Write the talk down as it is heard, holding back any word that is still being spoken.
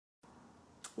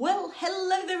Well,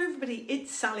 hello there everybody,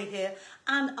 it's Sally here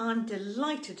and I'm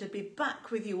delighted to be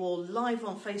back with you all live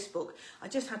on Facebook. I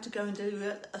just had to go and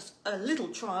do a little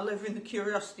trial over in the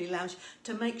Curiosity Lounge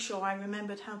to make sure I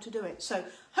remembered how to do it. So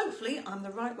hopefully I'm the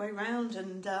right way round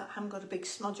and haven't got a big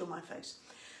smudge on my face.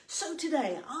 So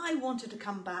today I wanted to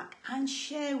come back and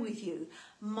share with you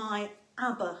my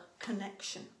ABBA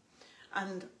connection.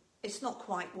 And it's not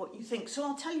quite what you think, so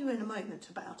I'll tell you in a moment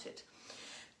about it.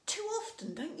 Too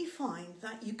often, don't you find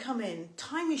that you come in,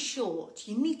 time is short,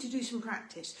 you need to do some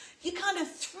practice, you kind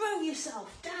of throw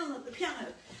yourself down at the piano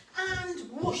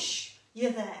and whoosh,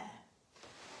 you're there.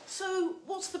 So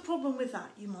what's the problem with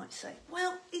that, you might say?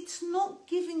 Well, it's not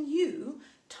giving you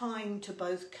time to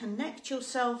both connect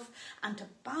yourself and to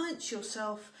balance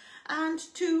yourself and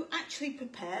to actually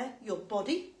prepare your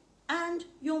body and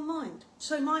your mind.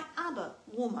 So my ABBA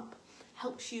warm-up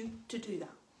helps you to do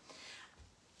that.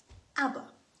 ABBA.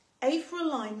 A for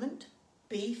alignment,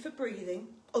 B for breathing,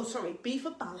 B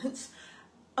for balance,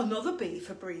 another B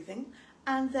for breathing,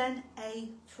 and then A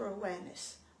for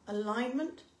awareness.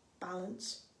 Alignment,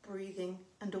 balance, breathing,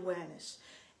 and awareness.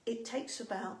 It takes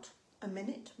about a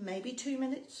minute, maybe 2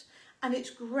 minutes, and it's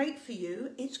great for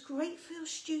you. It's great for your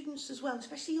students as well,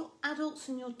 especially your adults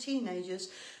and your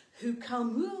teenagers who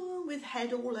come with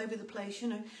head all over the place, you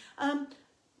know.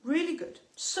 Really good.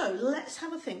 So let's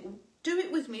have a think. Do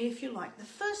it with me if you like. The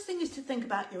first thing is to think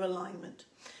about your alignment.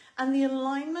 And the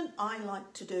alignment I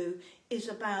like to do is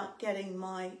about getting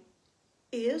my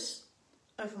ears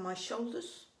over my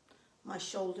shoulders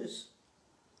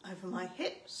over my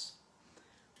hips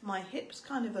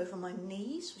kind of over my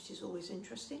knees, which is always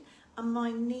interesting, and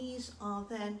my knees are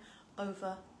then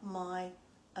over my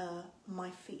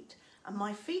feet. And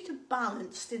my feet are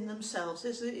balanced in themselves.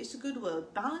 It's a good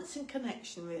word, balance and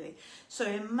connection really. So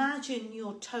imagine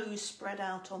your toes spread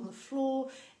out on the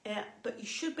floor, but you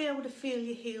should be able to feel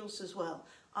your heels as well.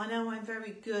 I know I'm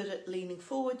very good at leaning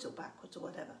forwards or backwards or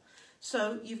whatever.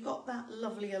 So you've got that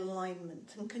lovely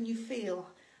alignment, and can you feel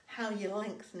how you're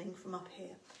lengthening from up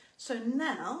here? So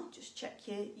now, just check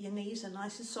your knees are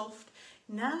nice and soft.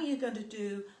 Now you're going to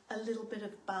do a little bit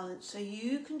of balance, so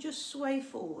you can just sway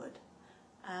forward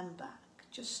and back.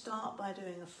 Just start by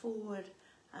doing a forward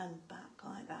and back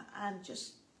like that, and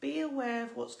just be aware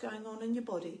of what's going on in your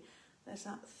body. There's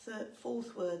that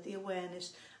fourth word, the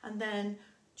awareness, and then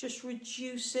just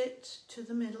reduce it to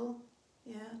the middle.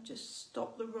 Yeah, just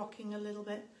stop the rocking a little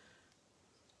bit.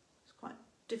 It's quite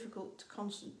difficult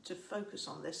to focus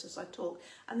on this as I talk.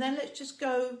 And then let's just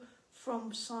go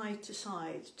from side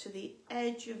to the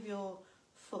edge of your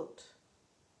foot.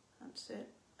 That's it.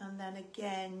 And then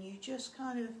again, you just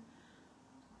kind of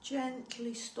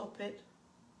gently stop it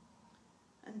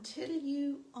until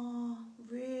you are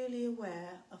really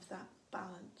aware of that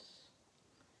balance.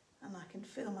 And I can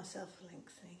feel myself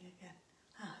lengthening again.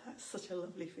 Ah, that's such a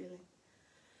lovely feeling.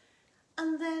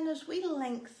 And then as we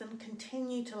lengthen,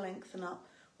 continue to lengthen up,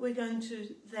 we're going to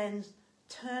then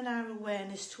turn our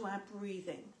awareness to our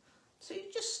breathing. So you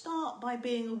just start by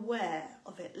being aware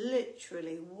of it,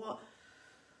 literally, what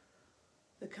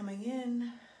they're coming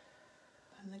in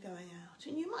and they're going out.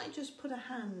 And you might just put a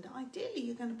hand, ideally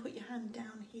you're going to put your hand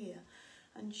down here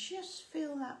and just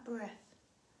feel that breath.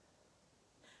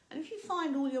 And if you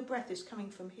find all your breath is coming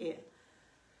from here,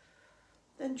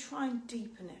 then try and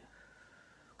deepen it,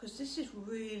 because this is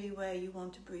really where you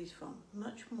want to breathe from.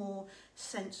 Much more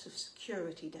sense of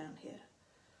security down here.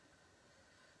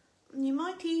 And you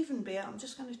might even be, I'm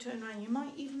just going to turn around, you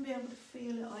might even be able to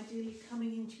feel it ideally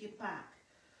coming into your back.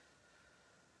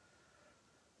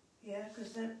 Yeah,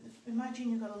 because then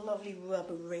imagine you've got a lovely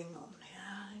rubber ring on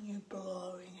here and you're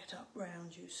blowing it up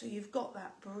round you. So you've got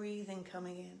that breathing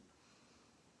coming in.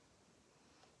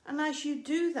 And as you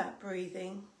do that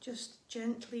breathing, just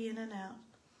gently in and out,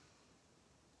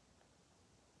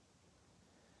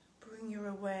 bring your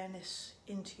awareness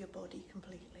into your body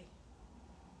completely.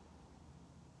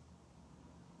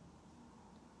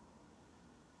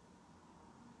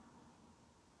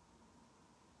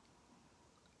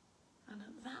 And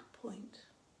at that point,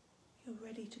 you're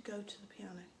ready to go to the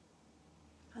piano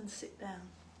and sit down.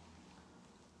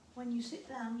 When you sit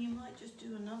down, you might just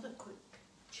do another quick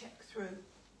check through.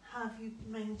 Have you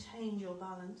maintained your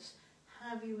balance?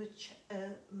 Have you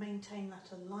maintained that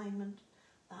alignment,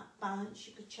 that balance?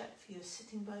 You could check for your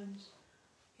sitting bones,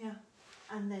 yeah,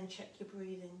 and then check your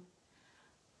breathing,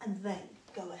 and then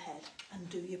go ahead and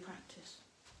do your practice.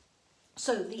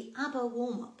 So the ABBA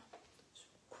warm-up,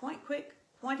 quite quick,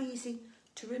 quite easy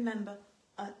to remember.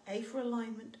 A for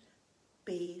alignment,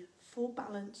 B for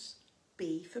balance,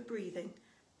 B for breathing,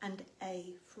 and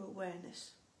A for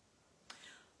awareness.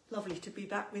 Lovely to be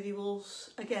back with you all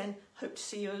again. Hope to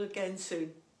see you again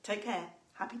soon. Take care.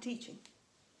 Happy teaching.